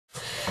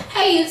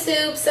Hey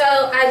YouTube, so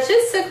I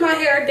just took my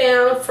hair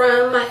down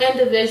from my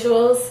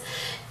individuals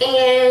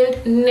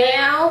and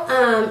now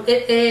I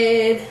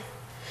did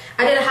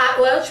a hot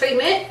oil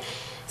treatment.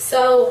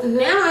 So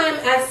now I'm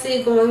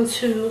actually going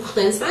to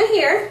cleanse my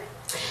hair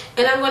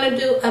and I'm going to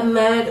do a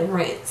mud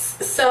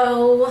rinse.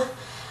 So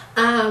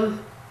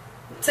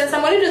since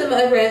I'm going to do the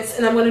mud rinse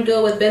and I'm going to do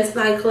it with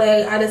Bentonite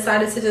Clay, I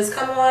decided to just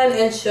come on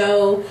and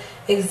show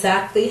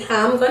exactly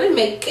how I'm going to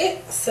make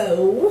it.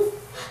 So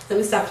let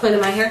me stop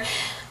cleaning my hair.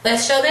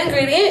 Let's show the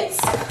ingredients.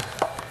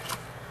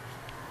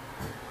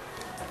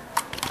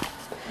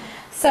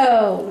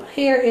 So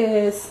here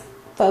is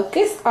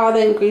focus, all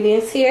the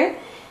ingredients here.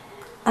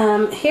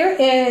 Here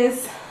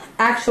is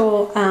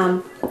actual,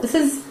 this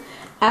is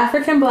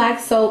African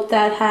black soap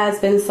that has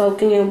been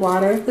soaking in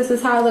water. This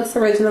is how it looks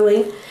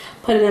originally.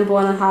 Put it in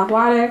boiling hot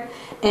water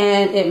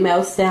and it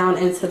melts down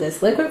into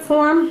this liquid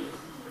form.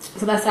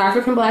 So that's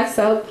African black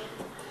soap.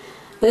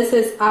 This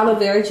is aloe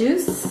vera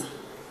juice.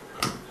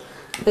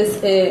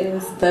 This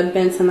is the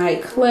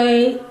Bentonite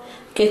Clay.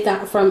 Get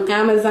that from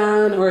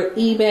Amazon or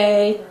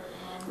eBay.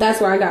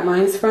 That's where I got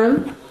mine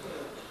from.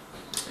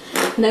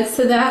 Next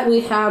to that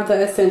we have the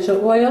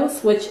essential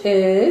oils, which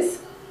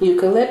is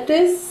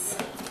eucalyptus,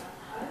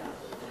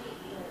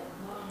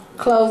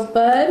 clove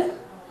bud,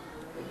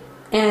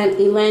 and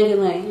ylang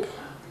ylang.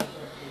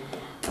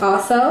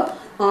 Also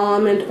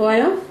almond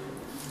oil,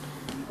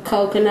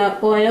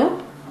 coconut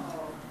oil,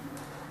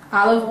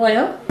 olive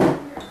oil,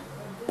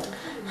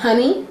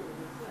 honey,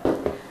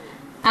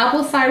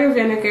 apple cider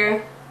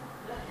vinegar,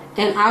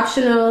 and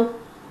optional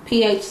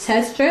pH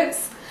test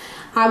strips.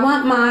 I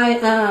want my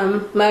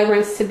mud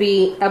rinse to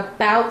be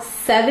about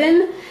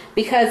 7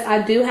 because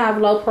I do have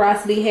low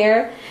porosity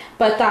hair,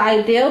 but the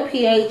ideal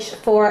pH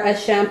for a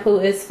shampoo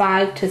is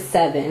 5 to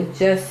 7,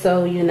 just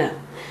so you know.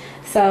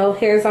 So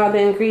here's all the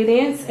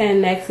ingredients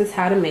and next is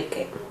how to make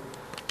it.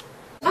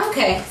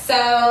 Okay,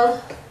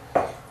 so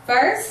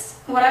first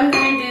what I'm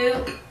going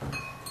to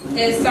do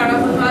is start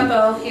off with my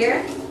bowl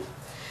here.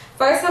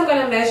 First, I'm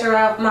going to measure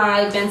out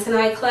my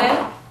Bentonite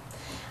Clay.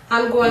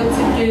 I'm going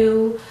to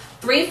do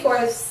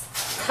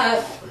 3/4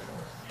 cup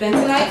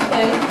Bentonite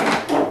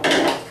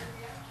Clay.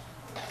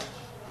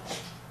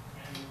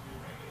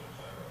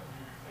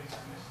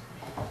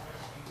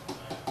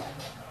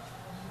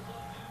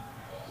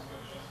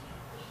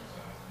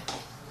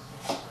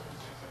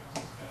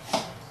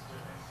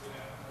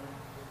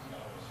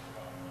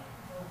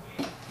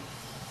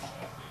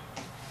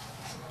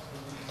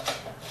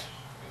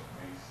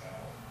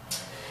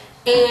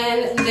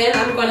 And then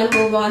I'm going to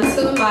move on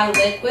to my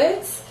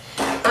liquids.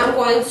 I'm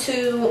going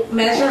to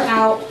measure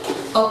out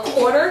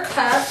 1/4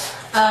 cup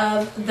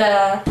of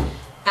the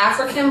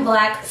African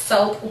black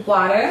soap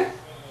water.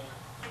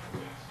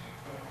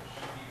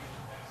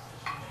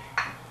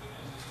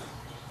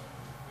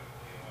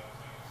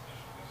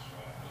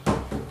 A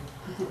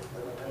little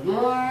bit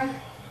more.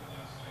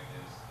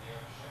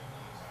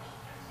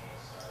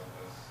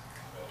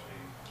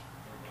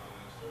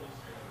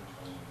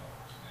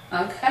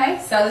 Okay,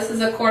 so this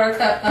is 1/4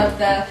 cup of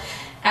the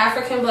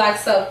African black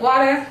soap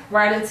water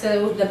right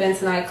into the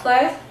Bentonite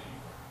Clay.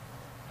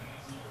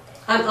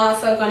 I'm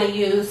also going to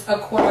use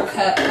 1/4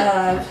 cup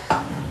of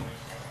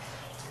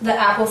the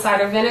apple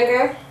cider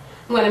vinegar.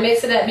 I'm going to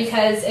mix it up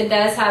because it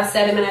does have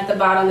sediment at the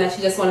bottom that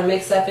you just want to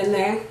mix up in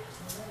there.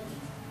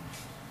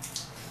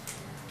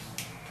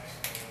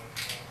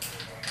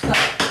 So,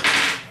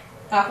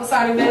 apple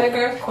cider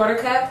vinegar, 1/4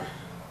 cup.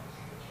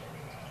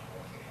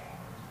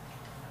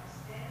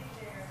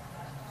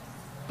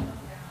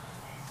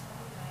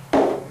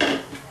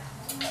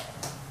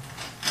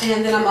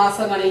 And then I'm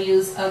also going to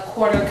use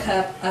 1/4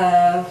 cup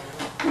of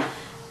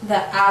the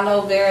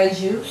aloe vera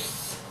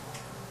juice.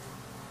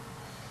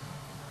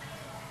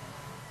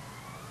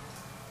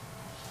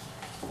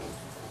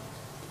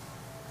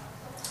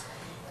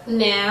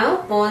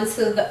 Now on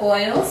to the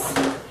oils.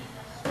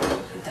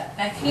 Put that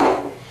back here.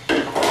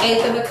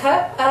 1/8 of a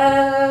cup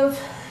of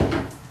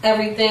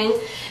everything.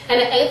 And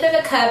 1/8 of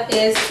a cup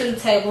is 2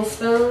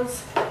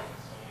 tablespoons.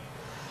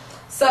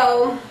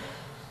 So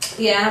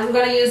yeah, I'm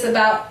going to use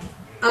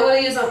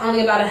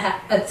only about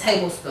a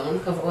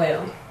tablespoon of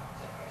oil.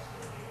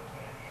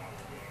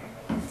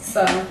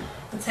 So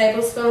a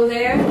tablespoon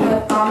there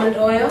of almond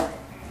oil.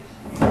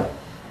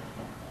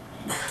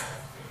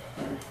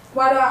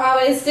 Why do I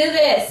always do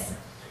this?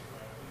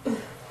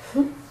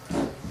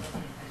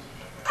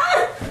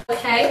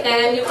 Okay,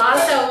 and you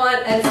also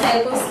want a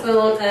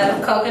tablespoon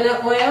of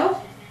coconut oil.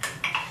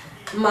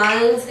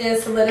 Mine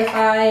is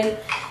solidified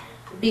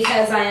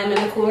because I am in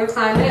a cooler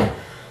climate.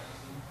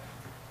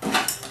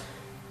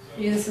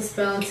 Use the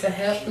spoon to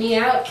help me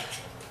out.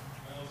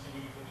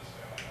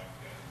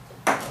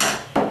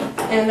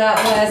 And that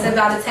was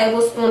about a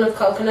tablespoon of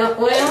coconut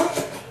oil.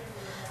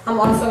 I'm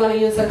also going to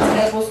use a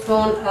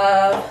tablespoon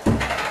of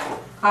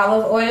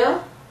olive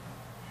oil.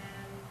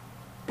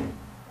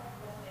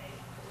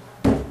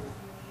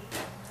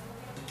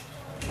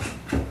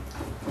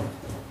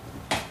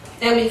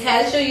 And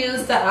because you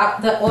use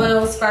the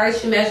oils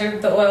first, you measure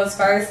the oils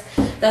first,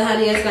 the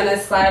honey is going to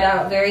slide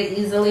out very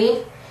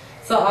easily.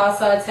 So So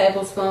also a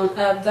tablespoon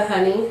of the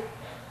honey.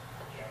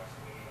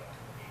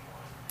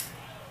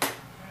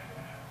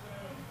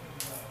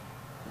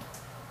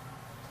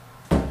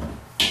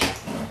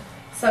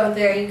 So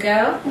there you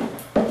go.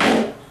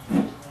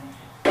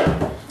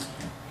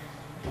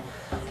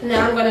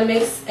 Now I'm going to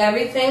mix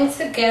everything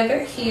together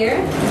here.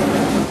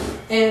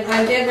 And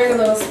I did bring a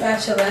little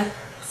spatula,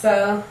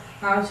 so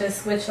I'll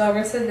just switch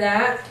over to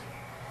that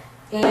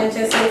and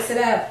just mix it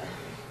up.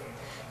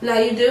 Now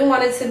you do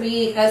want it to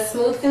be a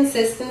smooth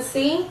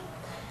consistency.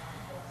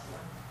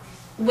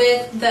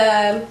 With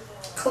the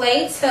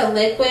clay to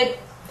liquid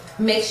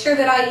mixture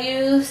that I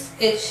use,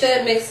 it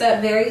should mix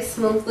up very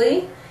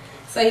smoothly.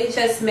 So you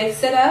just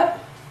mix it up.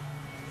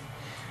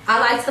 I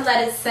like to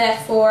let it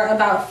set for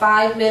about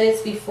 5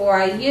 minutes before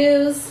I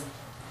use.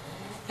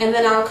 And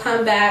then I'll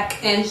come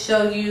back and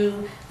show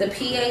you the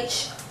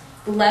pH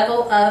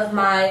level of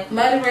my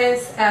mud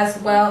rinse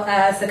as well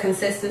as the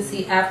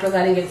consistency after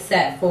letting it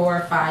set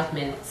for 5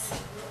 minutes.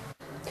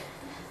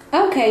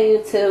 Okay,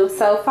 YouTube,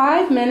 so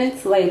 5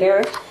 minutes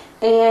later,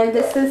 and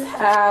this is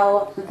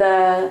how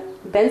the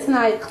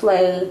Bentonite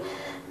Clay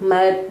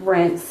Mud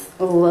Rinse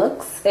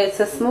looks.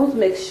 It's a smooth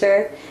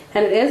mixture,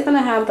 and it is going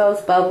to have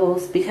those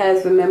bubbles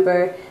because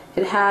remember,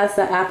 it has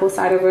the apple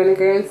cider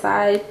vinegar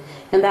inside,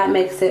 and that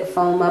makes it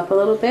foam up a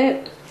little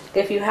bit.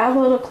 If you have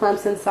little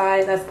clumps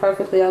inside, that's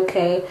perfectly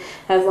okay,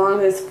 as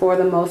long as for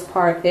the most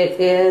part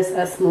it is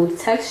a smooth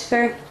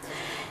texture.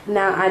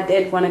 Now I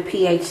did want to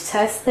pH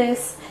test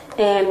this,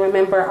 and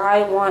remember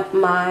I want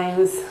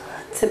mine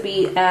to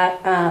be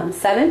at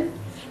 7,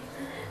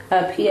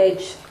 a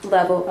pH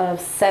level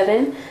of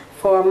 7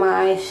 for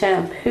my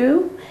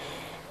shampoo.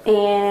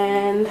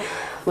 And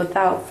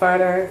without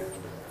further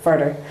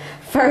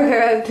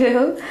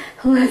ado,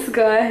 let's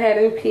go ahead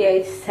and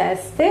pH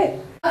test it.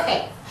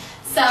 Okay,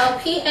 so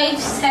pH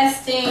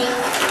testing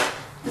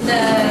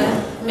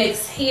the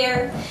mix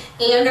here,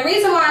 and the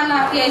reason why I'm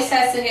not pH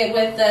testing it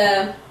with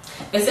the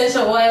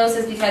essential oils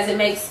is because it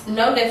makes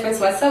no difference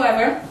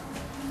whatsoever.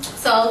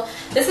 So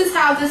this is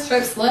how the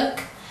strips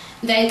look.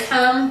 They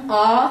come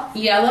all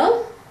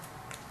yellow.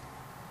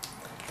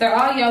 They're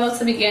all yellow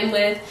to begin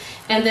with,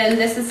 and then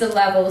this is the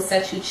levels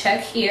that you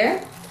check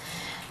here.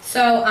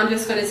 So I'm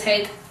just going to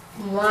take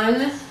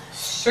one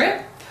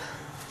strip.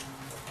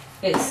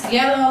 It's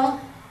yellow.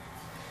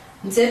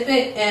 Dip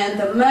it in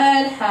the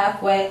mud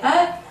halfway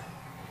up,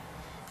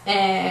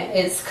 and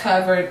it's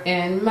covered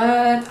in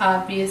mud,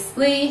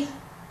 obviously.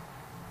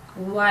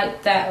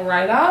 Wipe that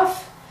right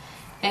off,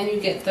 and you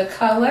get the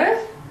color.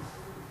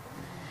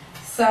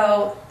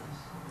 So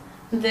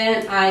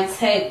then I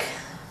take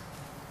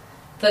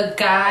the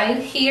guide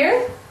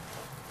here,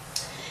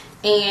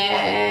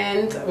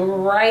 and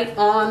right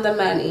on the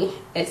money,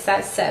 it's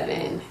at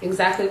 7,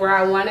 exactly where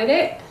I wanted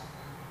it.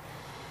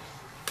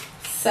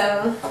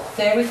 So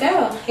there we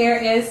go. Here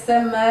is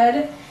the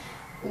mud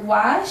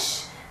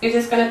wash. You're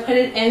just going to put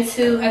it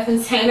into a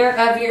container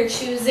of your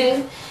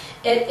choosing.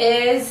 It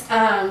is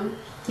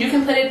you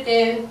can put it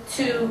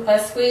into a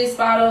squeeze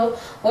bottle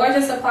or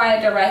just apply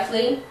it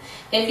directly.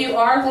 If you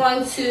are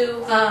going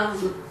to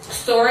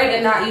store it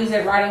and not use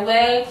it right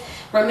away,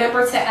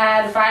 remember to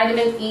add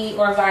vitamin E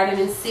or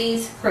vitamin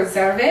C to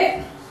preserve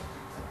it.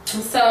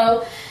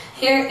 So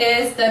here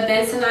is the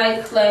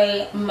Bentonite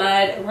Clay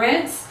Mud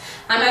Rinse.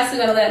 I'm actually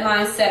going to let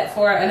mine set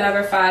for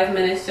another 5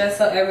 minutes just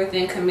so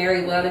everything can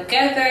marry well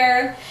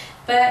together.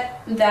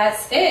 But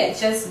that's it.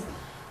 Just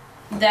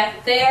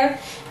that there.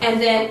 And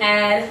then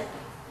add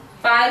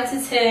 5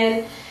 to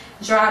 10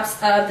 drops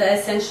of the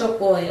essential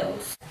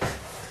oils.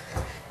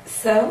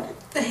 So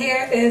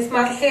here is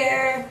my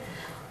hair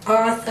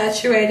all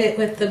saturated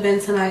with the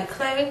Bentonite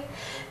Clay.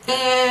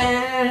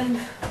 And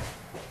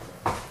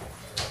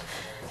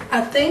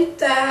I think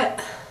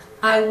that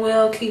I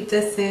will keep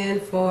this in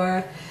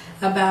for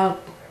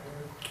about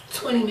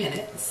 20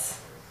 minutes.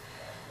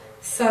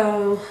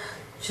 So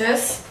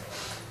just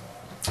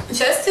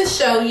to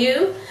show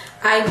you,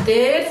 I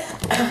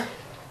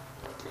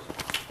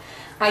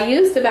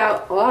used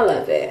about all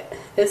of it.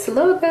 It's a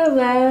little bit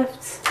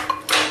left,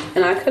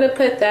 and I could have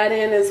put that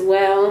in as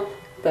well,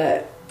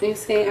 but you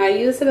see, I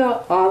used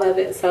about all of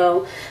it,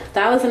 so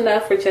that was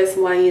enough for just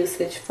one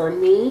usage for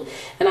me.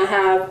 And I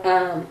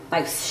have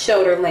like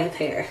shoulder length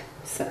hair.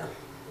 So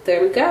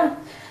there we go.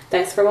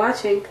 Thanks for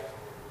watching.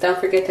 Don't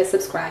forget to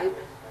subscribe.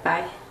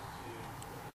 Bye.